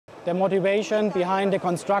The motivation behind the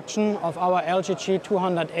construction of our LGG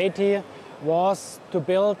 280 was to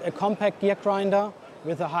build a compact gear grinder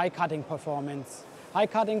with a high cutting performance. High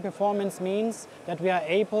cutting performance means that we are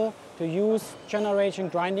able to use generation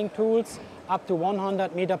grinding tools up to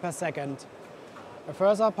 100 meters per second. A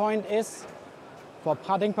further point is, for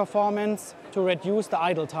cutting performance, to reduce the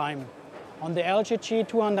idle time. On the LGG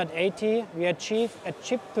 280, we achieve a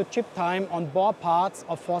chip-to-chip time on bore parts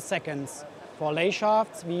of 4 seconds. For lay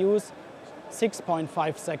shafts, we use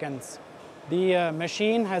 6.5 seconds. The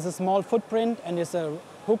machine has a small footprint and is a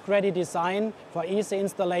hook-ready design for easy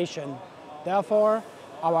installation. Therefore,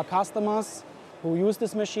 our customers who use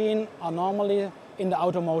this machine are normally in the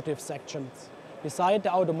automotive sections. Beside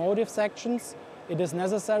the automotive sections, it is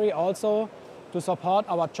necessary also to support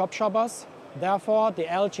our job shoppers. Therefore, the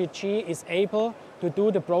LGG is able to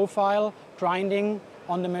do the profile grinding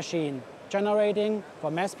on the machine, generating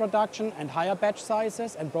for mass production and higher batch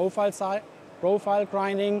sizes, and profile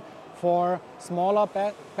grinding for smaller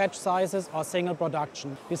batch sizes or single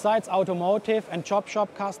production. Besides automotive and job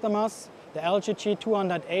shop customers, the LGG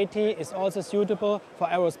 280 is also suitable for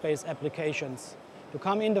aerospace applications. To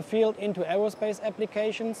come in the field into aerospace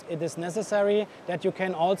applications, it is necessary that you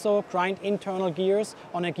can also grind internal gears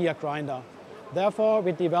on a gear grinder. Therefore,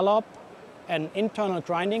 we developed an internal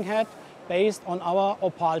grinding head based on our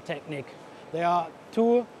opal technique. There are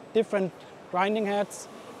 2 different grinding heads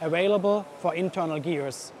available for internal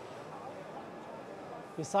gears.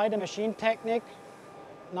 Beside the machine technique,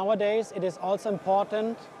 nowadays it is also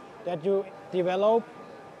important that you develop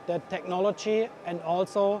the technology and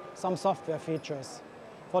also some software features.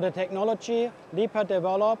 For the technology, Liebherr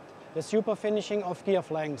developed the super finishing of gear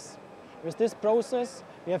flanks. With this process,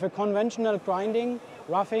 we have a conventional grinding,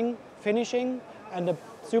 roughing, finishing, and the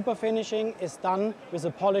super finishing is done with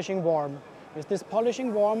a polishing worm. With this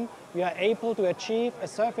polishing worm, we are able to achieve a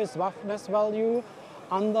surface roughness value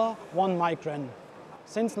under 1 micron.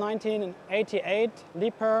 Since 1988,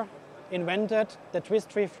 Liebherr invented the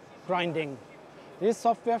twist-free grinding. This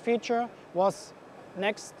software feature was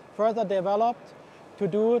next further developed to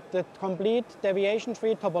do the complete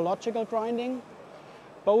deviation-free topological grinding.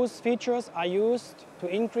 Both features are used to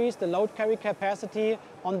increase the load carry capacity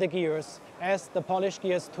on the gears, as the polished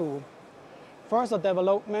gears too. Further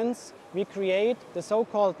developments, we create the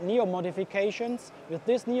so-called neo-modifications. With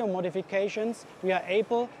these neo-modifications, we are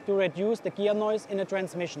able to reduce the gear noise in a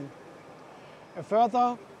transmission. A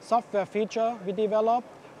further software feature we developed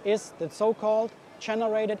is the so-called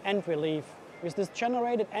generated end relief. With this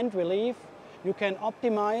generated end relief, you can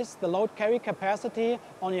optimize the load carry capacity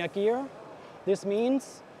on your gear. This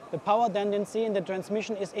means the power tendency in the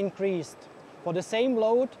transmission is increased. For the same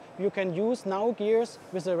load, you can use now gears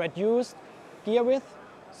with a reduced gear width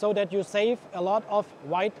so that you save a lot of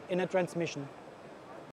weight in a transmission.